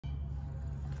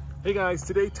Hey guys,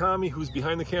 today Tommy, who's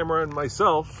behind the camera, and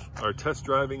myself are test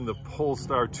driving the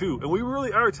Polestar 2. And we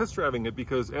really are test driving it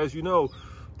because, as you know,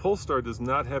 Polestar does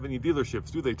not have any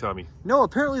dealerships, do they, Tommy? No,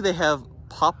 apparently they have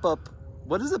pop-up,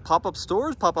 what is it? Pop-up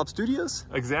stores? Pop-up studios?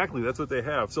 Exactly, that's what they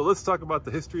have. So let's talk about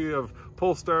the history of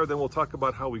Polestar, then we'll talk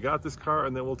about how we got this car,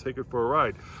 and then we'll take it for a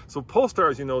ride. So Polestar,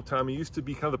 as you know, Tommy, used to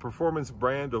be kind of the performance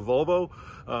brand of Volvo,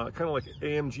 kind of like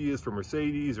AMG is for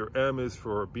Mercedes or M is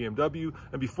for BMW.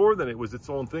 And before then, it was its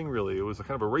own thing, really. It was a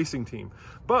kind of a racing team.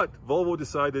 But Volvo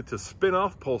decided to spin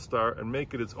off Polestar and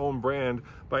make it its own brand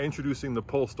by introducing the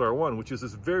Polestar 1, which is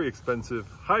this very expensive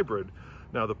hybrid.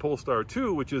 Now, the Polestar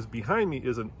 2, which is behind me,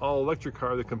 is an all-electric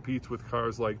car that competes with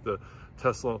cars like the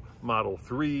Tesla Model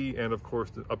 3 and, of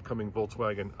course, the upcoming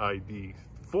Volkswagen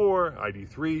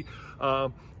ID4,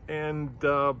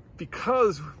 ID3.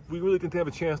 Because we really didn't have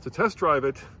a chance to test drive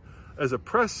it as a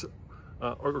press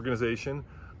organization,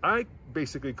 I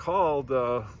basically called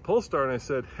Polestar and I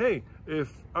said, hey,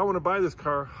 if I want to buy this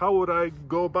car, how would I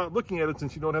go about looking at it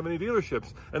since you don't have any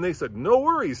dealerships? And they said, no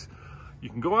worries. You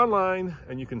can go online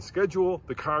and you can schedule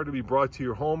the car to be brought to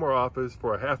your home or office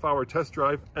for a half-hour test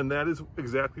drive, and that is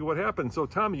exactly what happened. So,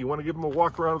 Tommy, you want to give them a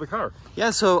walk around of the car?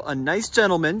 Yeah, so a nice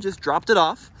gentleman just dropped it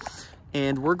off,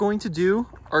 and we're going to do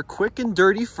our quick and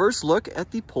dirty first look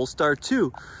at the Polestar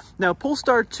 2. Now,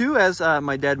 Polestar 2, as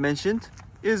my dad mentioned,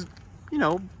 is, you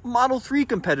know, Model 3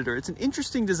 competitor. It's an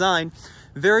interesting design,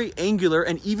 very angular,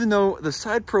 and even though the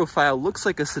side profile looks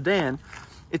like a sedan,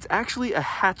 it's actually a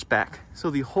hatchback, so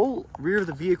the whole rear of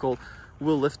the vehicle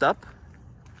will lift up.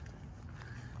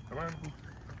 Come on,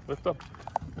 lift up.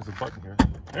 There's a button here.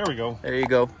 There we go. There you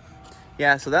go.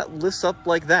 Yeah, so that lifts up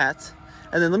like that.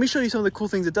 And then let me show you some of the cool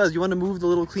things it does. You want to move the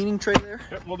little cleaning tray there?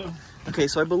 Yep, we'll do. Okay,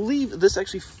 so I believe this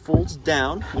actually folds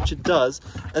down, which it does,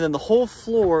 and then the whole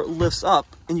floor lifts up,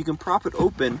 and you can prop it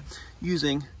open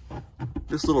using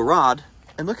this little rod.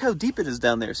 And look how deep it is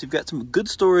down there. So you've got some good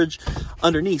storage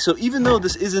underneath. So even though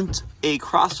this isn't a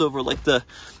crossover like the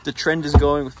trend is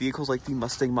going with vehicles like the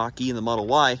Mustang Mach-E and the Model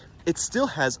Y, it still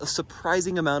has a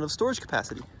surprising amount of storage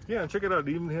capacity. Yeah, and check it out.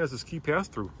 It even has a ski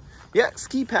pass-through. Yeah,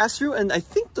 ski pass-through, and I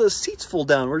think the seats fold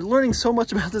down. We're learning so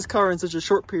much about this car in such a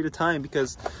short period of time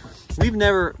because we've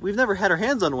never had our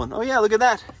hands on one. Oh yeah, look at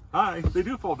that. Hi, they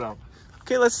do fold down.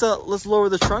 Okay, let's lower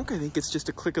the trunk. I think it's just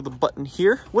a click of the button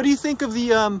here. What do you think of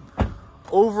the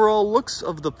overall looks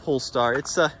of the Polestar?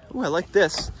 It's ooh, I like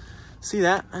this. See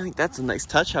that? I think that's a nice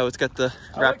touch, how it's got the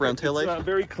wraparound taillight. It's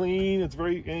very clean, it's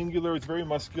very angular, it's very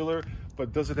muscular,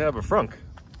 but does it have a frunk?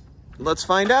 Let's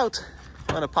find out.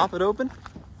 I'm gonna pop it open.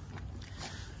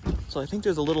 So I think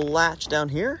there's a little latch down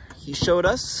here. He showed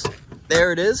us.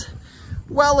 There it is.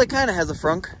 Well, it kind of has a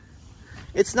frunk.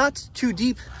 It's not too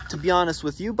deep, to be honest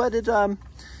with you, but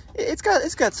it's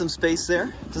got some space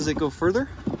there. Does it go further?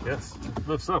 Yes, it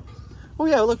lifts up. Oh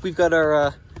yeah, look, we've got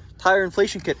our tire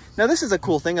inflation kit. Now this is a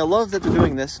cool thing. I love that they're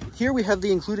doing this. Here we have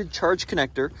the included charge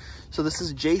connector. So this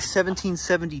is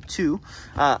J1772.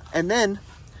 And then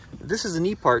this is a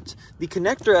neat part. The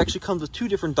connector actually comes with two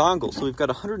different dongles. So we've got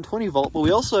 120 volt, but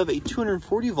we also have a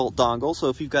 240 volt dongle. So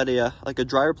if you've got a like a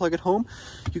dryer plug at home,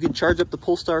 you can charge up the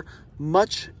Polestar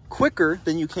much quicker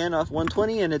than you can off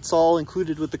 120, and it's all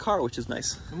included with the car, which is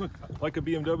nice. And look, like a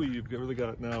BMW, you've really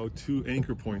got now 2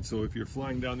 anchor points. So if you're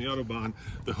flying down the Autobahn,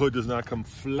 the hood does not come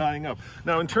flying up.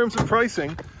 Now, in terms of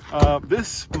pricing,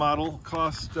 this model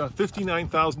costs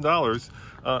 $59,000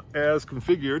 as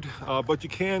configured, but you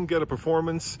can get a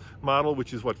performance model,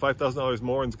 which is what, $5,000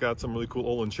 more, and it's got some really cool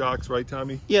Olin shocks, right,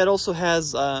 Tommy? Yeah, it also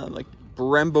has like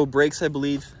Brembo brakes, I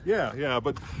believe. Yeah,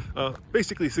 but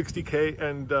basically $60K,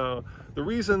 and the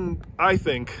reason I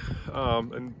think,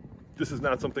 and this is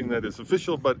not something that is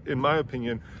official, but in my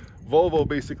opinion, Volvo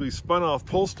basically spun off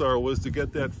Polestar was to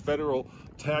get that federal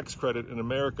tax credit in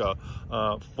America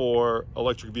for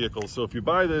electric vehicles. So if you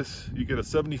buy this, you get a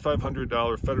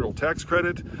 $7,500 federal tax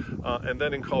credit, and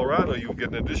then in Colorado you get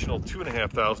an additional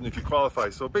 $2,500 if you qualify.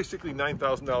 So basically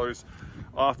 $9,000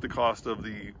 off the cost of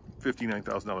the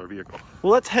 $59,000 vehicle.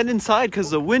 Well, let's head inside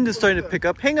because the wind is starting to pick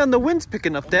up. Hang on, the wind's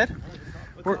picking up, Dad.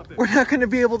 We're not going to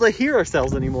be able to hear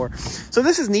ourselves anymore. So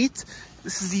this is neat.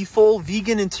 This is the full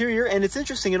vegan interior, and it's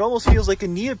interesting. It almost feels like a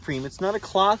neoprene. It's not a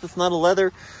cloth. It's not a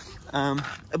leather.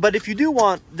 But if you do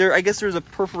want, I guess there's a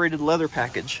perforated leather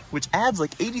package, which adds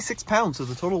like 86 pounds to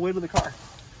the total weight of the car.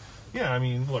 Yeah, I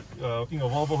mean, look, you know,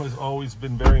 Volvo has always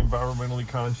been very environmentally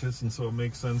conscious, and so it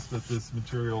makes sense that this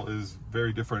material is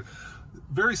very different.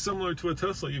 Very similar to a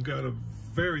Tesla, you've got a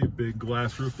very big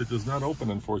glass roof that does not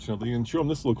open, unfortunately. And show them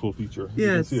this little cool feature.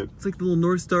 Yeah, it's like the little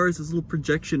North Star. It's this little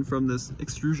projection from this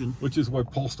extrusion. Which is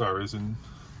what Polestar is, and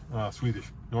Swedish,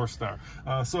 North Star.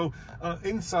 So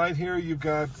inside here, you've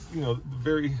got, you know,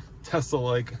 very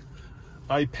Tesla-like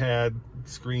iPad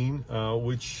screen,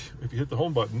 which, if you hit the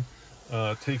home button,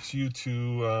 takes you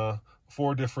to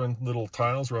 4 different little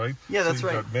tiles, right? Yeah, that's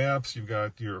right. You've got maps, you've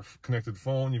got your connected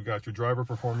phone, you've got your driver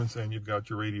performance, and you've got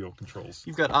your radio controls.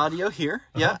 You've got audio here.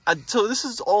 Yeah. So this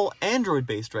is all Android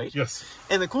based, right? Yes.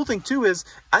 And the cool thing too is,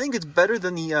 I think it's better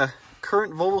than the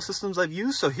current Volvo systems I've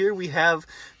used. So here we have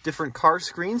different car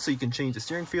screens, so you can change the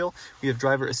steering feel. We have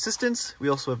driver assistance. We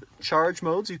also have charge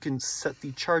modes. You can set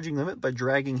the charging limit by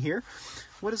dragging here.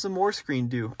 What does the more screen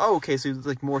do? Oh, okay, so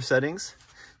like more settings.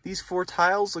 These 4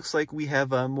 tiles, looks like we have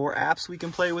more apps we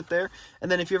can play with there. And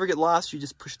then if you ever get lost, you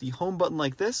just push the home button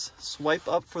like this, swipe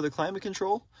up for the climate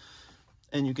control,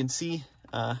 and you can see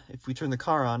if we turn the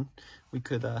car on, we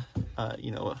could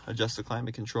you know, adjust the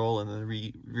climate control and the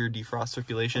rear defrost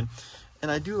circulation.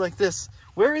 And I do like this.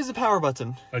 Where is the power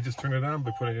button? I just turn it on by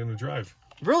putting it in the drive.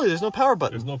 Really, there's no power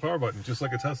button? There's no power button, just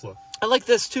like a Tesla. I like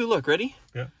this too. Look, ready?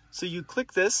 Yeah. So you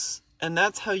click this, and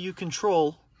that's how you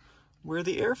control where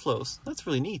the air flows. That's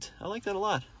really neat. I like that a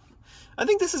lot. I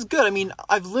think this is good. I mean,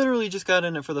 I've literally just got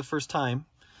in it for the first time,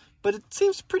 but it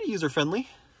seems pretty user-friendly.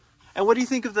 And what do you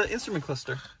think of the instrument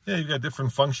cluster? Yeah, you've got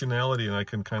different functionality, and I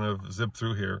can kind of zip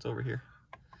through here. It's over here.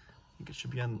 I think it should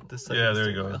be on this side. Yeah,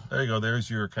 there you go. There you go. There's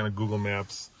your kind of Google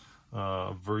Maps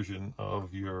version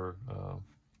of your,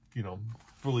 you know,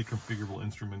 fully configurable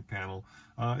instrument panel.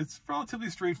 It's relatively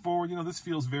straightforward. You know, this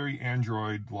feels very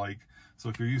Android-like. So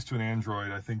if you're used to an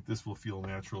Android, I think this will feel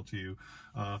natural to you.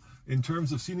 In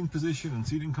terms of seating position and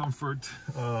seating comfort,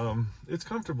 it's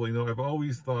comfortable. You know, I've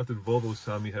always thought that Volvos,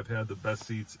 Tommy, have had the best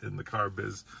seats in the car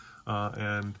biz.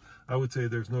 And I would say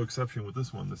there's no exception with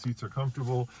this one. The seats are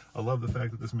comfortable. I love the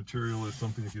fact that this material is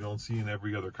something that you don't see in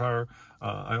every other car.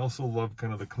 I also love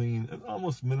kind of the clean and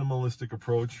almost minimalistic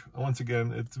approach. Once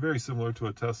again, it's very similar to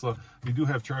a Tesla. You do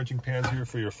have charging pans here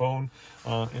for your phone,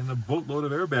 and a boatload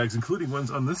of airbags, including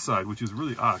ones on this side, which is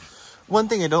really odd. One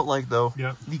thing I don't like, though,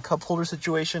 yeah, the cup holder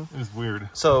situation. It's weird.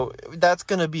 So that's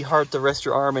going to be hard to rest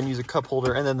your arm and use a cup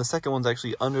holder, and then the second one's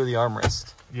actually under the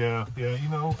armrest. Yeah, you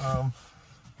know,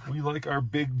 we like our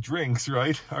big drinks,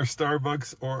 right? Our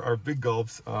Starbucks or our big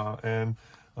gulps, and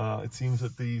it seems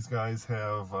that these guys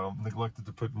have neglected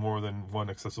to put more than one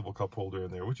accessible cup holder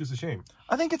in there, which is a shame.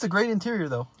 I think it's a great interior,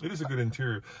 though. It is a good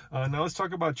interior. Now let's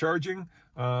talk about charging.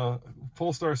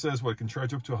 Polestar says what, it can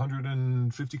charge up to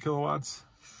 150 kilowatts?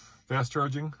 Fast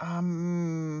charging?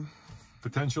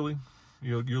 Potentially.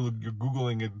 You're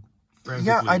Googling it.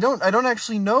 Yeah, I don't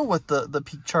actually know what the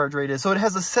peak charge rate is. So it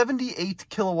has a 78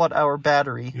 kilowatt hour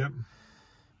battery. Yep.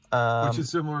 Which is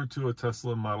similar to a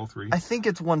Tesla Model 3. I think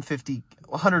it's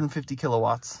 150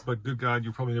 kilowatts. But good God,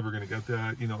 you're probably never going to get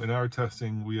that. You know, in our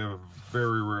testing, we have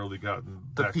very rarely gotten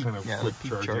that kind of quick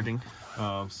charging.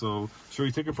 So, shall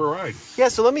we take it for a ride? Yeah,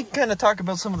 so let me kind of talk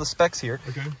about some of the specs here.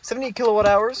 Okay. 78 kilowatt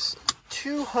hours,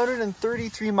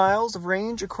 233 miles of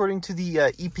range according to the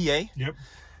EPA. Yep.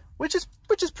 Which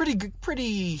is pretty good,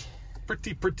 pretty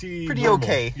normal.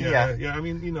 Okay. Yeah. I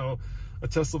mean, you know, a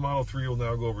Tesla Model 3 will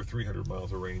now go over 300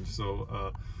 miles of range.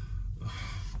 So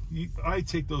I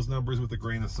take those numbers with a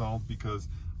grain of salt, because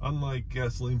unlike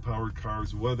gasoline-powered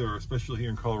cars, weather, especially here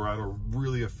in Colorado,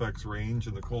 really affects range,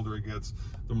 and the colder it gets,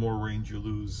 the more range you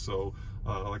lose. So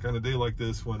like on a day like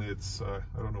this, when it's I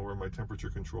don't know where my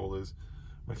temperature control is,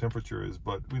 my temperature is,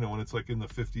 but you know, when it's like in the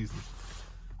 50s and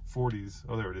 40s,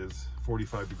 oh there it is,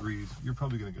 45 degrees, you're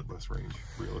probably going to get less range,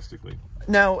 realistically.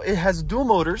 Now, it has dual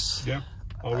motors. Yep,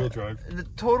 all-wheel drive. The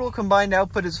total combined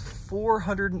output is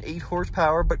 408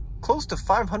 horsepower, but close to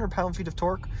 500 pound-feet of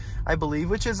torque, I believe,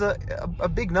 which is a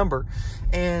big number.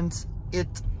 And it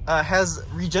has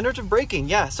regenerative braking.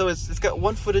 Yeah, so it's got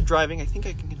one-footed driving. I think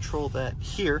I can control that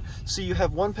here. So you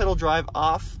have one pedal drive,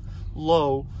 off,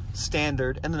 low,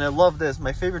 standard, and then I love this.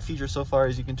 My favorite feature so far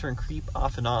is you can turn creep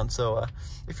off and on. So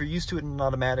if you're used to it in an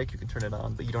automatic, you can turn it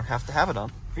on, but you don't have to have it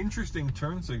on. Interesting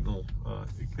turn signal.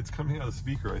 It's coming out of the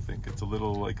speaker. I think it's a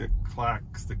little like a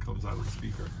clacks that comes out of the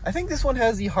speaker. I think this one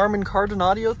has the Harman Kardon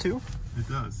audio too. It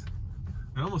does.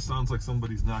 It almost sounds like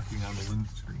somebody's knocking on the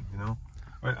windscreen, you know.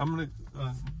 All right, I'm gonna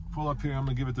pull up here. I'm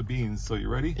gonna give it the beans. So you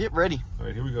ready? Yep, ready. All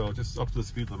right, here we go. Just up to the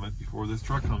speed limit before this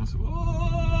truck comes. Whoa!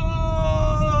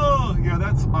 Yeah,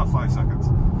 that's about 5 seconds.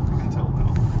 You can tell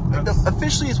now.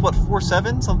 Officially is what,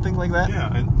 4.7, something like that?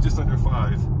 Yeah, and just under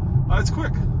 5. It's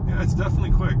quick. Yeah, it's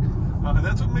definitely quick. And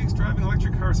that's what makes driving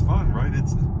electric cars fun, right?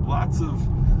 It's lots of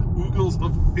oogles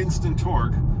of instant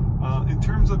torque. In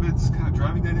terms of its kind of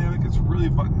driving dynamic, it's really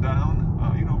buttoned down.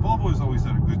 You know, Volvo has always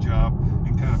done a good job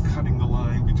in kind of cutting the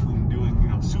line between doing, you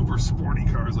know, super sporty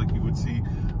cars like you would see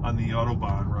on the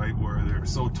Autobahn, right, where they're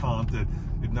so taut that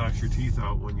it knocks your teeth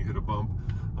out when you hit a bump.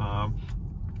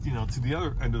 You know, to the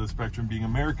other end of the spectrum being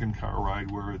American car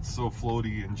ride, where it's so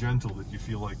floaty and gentle that you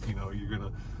feel like, you know, you're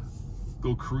gonna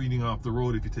go careening off the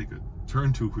road if you take a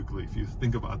turn too quickly. If you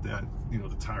think about that, you know,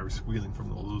 the tires squealing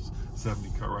from all those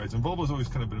 70 car rides. And Volvo's always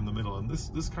kind of been in the middle, and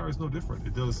this car is no different.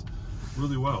 It does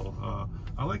really well.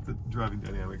 I like the driving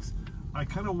dynamics. I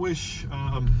kind of wish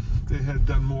they had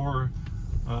done more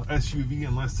SUV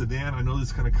and less sedan. I know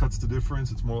this kind of cuts the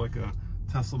difference. It's more like a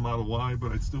Tesla Model Y,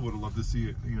 but I still would have loved to see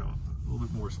it, you know, a little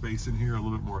bit more space in here, a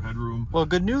little bit more headroom. Well,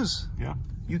 good news. Yeah.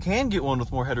 You can get one with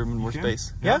more headroom and more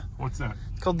space. Yeah. What's that?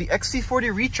 It's called the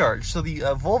XC40 Recharge. So the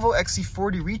Volvo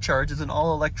XC40 Recharge is an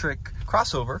all-electric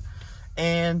crossover,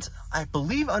 and I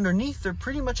believe underneath they're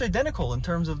pretty much identical in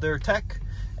terms of their tech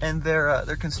and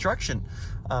their construction.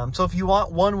 So if you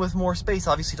want one with more space,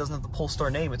 obviously it doesn't have the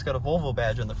Polestar name, it's got a Volvo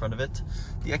badge on the front of it.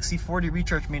 The XC40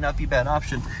 Recharge may not be a bad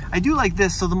option. I do like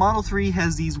this. So the Model 3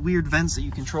 has these weird vents that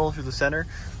you control through the center.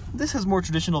 This has more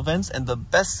traditional vents, and the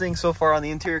best thing so far on the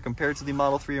interior compared to the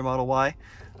Model 3 or Model Y,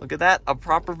 look at that, a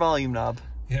proper volume knob.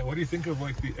 Yeah, what do you think of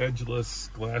like the edgeless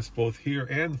glass both here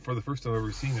and for the first time I've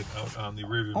ever seen it out on the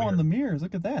rearview mirror? Oh, on the mirrors,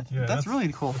 look at that. Yeah, that's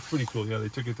really cool. That's pretty cool. Yeah, they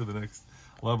took it to the next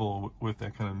level with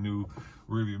that kind of new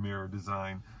rearview mirror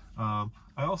design. I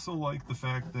also like the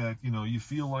fact that, you know, you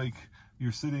feel like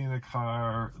you're sitting in a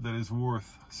car that is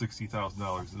worth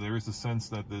 $60,000. There is a sense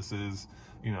that this is,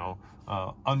 you know,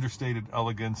 understated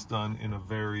elegance done in a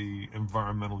very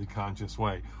environmentally conscious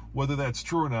way. Whether that's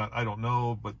true or not, I don't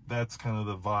know, but that's kind of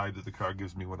the vibe that the car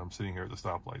gives me when I'm sitting here at the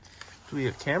stoplight. Do we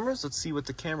have cameras? Let's see what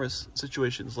the cameras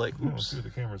situation is like. Oops. Yeah, let's see what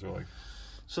the cameras are like.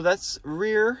 So that's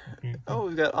rear. Oh,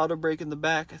 we've got auto brake in the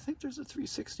back. I think there's a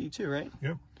 360 too, right?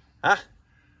 Yep. Ah.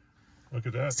 Look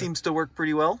at that. Seems to work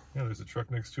pretty well. Yeah, there's a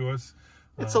truck next to us.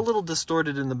 It's a little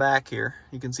distorted in the back here.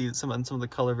 You can see that some of the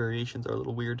color variations are a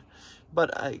little weird.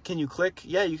 But can you click?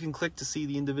 Yeah, you can click to see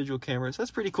the individual cameras.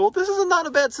 That's pretty cool. This is not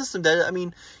a bad system, Dad. I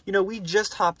mean, you know, we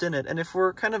just hopped in it, and if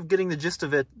we're kind of getting the gist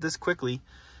of it this quickly,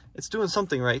 it's doing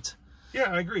something right.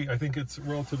 Yeah, I agree. I think it's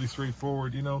relatively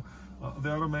straightforward. You know,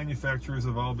 the auto manufacturers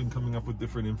have all been coming up with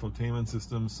different infotainment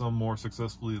systems, some more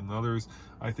successfully than others.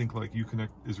 I think like Uconnect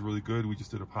is really good. We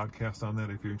just did a podcast on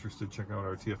that. If you're interested, check out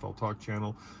our TFL Talk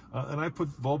channel. And I put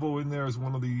Volvo in there as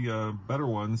one of the better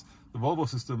ones. The Volvo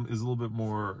system is a little bit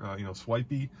more, you know,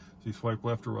 swipey. So you swipe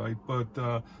left or right.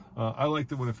 But I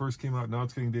liked it when it first came out. Now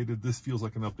it's getting dated. This feels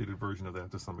like an updated version of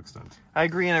that to some extent. I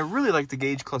agree, and I really like the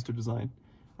gauge cluster design.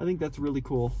 I think that's really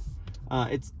cool.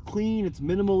 It's clean, it's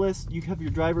minimalist. You have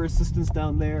your driver assistance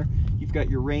down there. You've got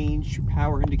your range, your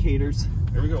power indicators.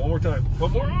 Here we go, one more time.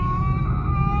 One more.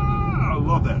 I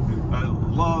love that, dude. I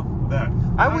love that.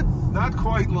 Not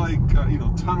quite like, you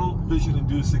know, tunnel vision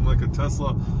inducing like a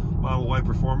Tesla Model Y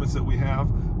performance that we have,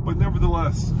 but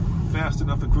nevertheless, fast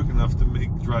enough and quick enough to make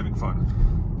driving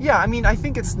fun. Yeah, I mean, I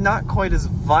think it's not quite as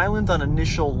violent on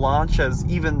initial launch as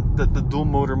even the dual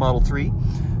motor Model 3,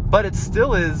 but it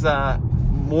still is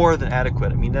more than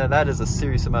adequate. I mean, that is a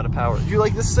serious amount of power. Do you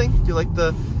like this thing? Do you like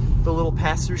the little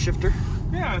pass-through shifter?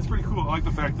 Yeah, it's pretty cool. I like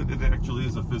the fact that it actually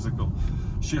is a physical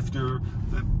shifter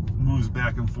that moves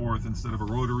back and forth instead of a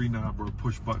rotary knob or a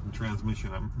push-button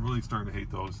transmission. I'm really starting to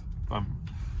hate those, if I'm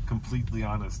completely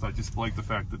honest. I just like the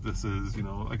fact that this is, you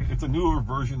know, like it's a newer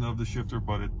version of the shifter,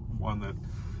 but it's one that,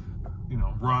 you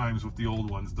know, rhymes with the old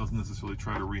ones, doesn't necessarily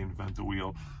try to reinvent the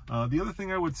wheel. The other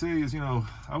thing I would say is, you know,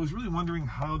 I was really wondering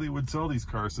how they would sell these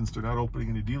cars since they're not opening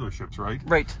any dealerships, right?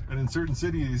 Right. And in certain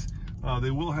cities,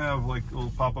 they will have like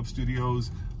little pop-up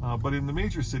studios, but in the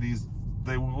major cities,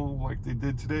 they will, like they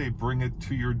did today, bring it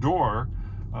to your door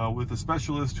with a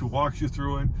specialist who walks you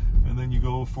through it, and then you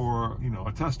go for, you know,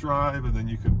 a test drive, and then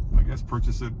you can, I guess,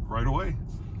 purchase it right away.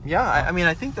 Yeah, I mean,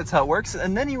 I think that's how it works.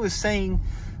 And then he was saying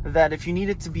that if you need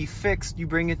it to be fixed, you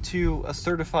bring it to a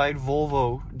certified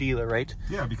Volvo dealer, right?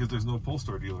 Yeah, because there's no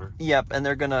Polestar dealer. Yep, and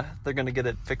they're gonna get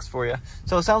it fixed for you.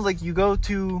 So it sounds like you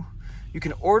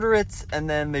can order it and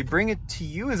then they bring it to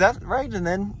you. Is that right? And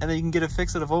then you can get it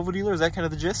fixed at a Volvo dealer. Is that kind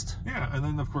of the gist? Yeah, and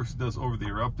then of course it does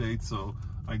over-the-air updates. So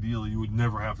ideally, you would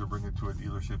never have to bring it to a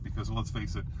dealership because, let's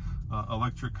face it,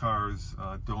 electric cars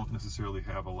don't necessarily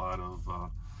have a lot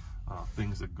of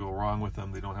things that go wrong with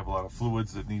them. They don't have a lot of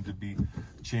fluids that need to be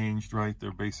changed, right?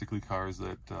 They're basically cars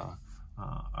that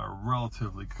are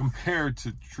relatively, compared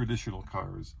to traditional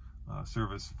cars,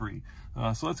 service free.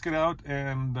 So let's get out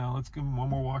and let's give them one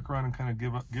more walk around and kind of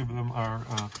give them our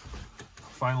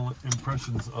final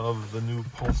impressions of the new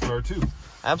Polestar 2.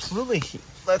 Absolutely.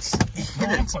 Let's hit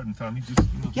it. Button, Tom. You just,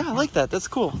 you know, yeah, I like that. That's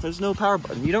cool. There's no power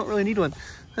button. You don't really need one.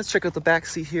 Let's check out the back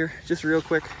seat here just real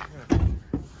quick. Yeah.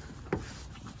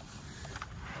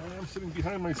 sitting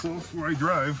behind myself where I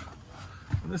drive,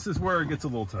 and this is where it gets a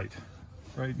little tight,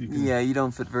 right? Yeah, you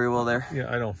don't fit very well there.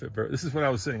 Yeah, I don't fit very. This is what I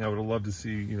was saying. I would have loved to see,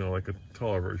 you know, like a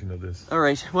taller version of this. All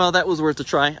right, well, that was worth a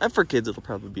try. For kids, it'll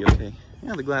probably be okay.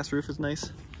 Yeah, the glass roof is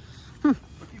nice. But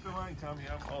keep in mind, Tommy,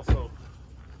 I'm also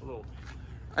a little...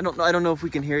 I don't know if we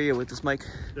can hear you with this mic.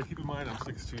 Yeah, keep in mind I'm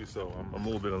 6'2", so I'm a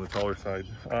little bit on the taller side.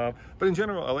 But in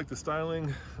general, I like the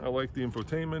styling, I like the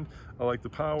infotainment, I like the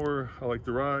power, I like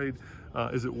the ride.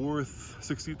 Is it worth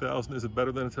 $60,000? Is it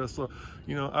better than a Tesla?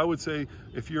 You know, I would say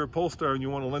if you're a Polestar and you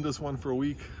want to lend us one for a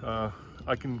week,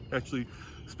 I can actually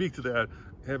speak to that.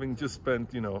 Having just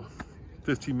spent, you know,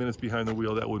 15 minutes behind the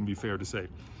wheel, that wouldn't be fair to say.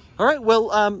 All right,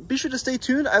 well, be sure to stay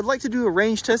tuned. I'd like to do a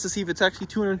range test to see if it's actually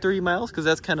 230 miles, because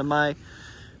that's kind of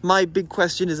my big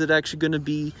question. Is it actually going to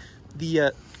be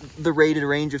the rated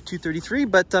range of 233?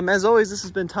 But as always, this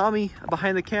has been Tommy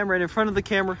behind the camera and in front of the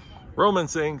camera. Roman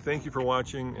saying thank you for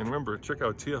watching, and remember, check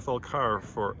out TFL Car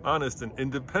for honest and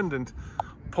independent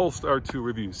Polestar 2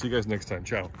 reviews. See you guys next time.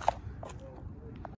 Ciao.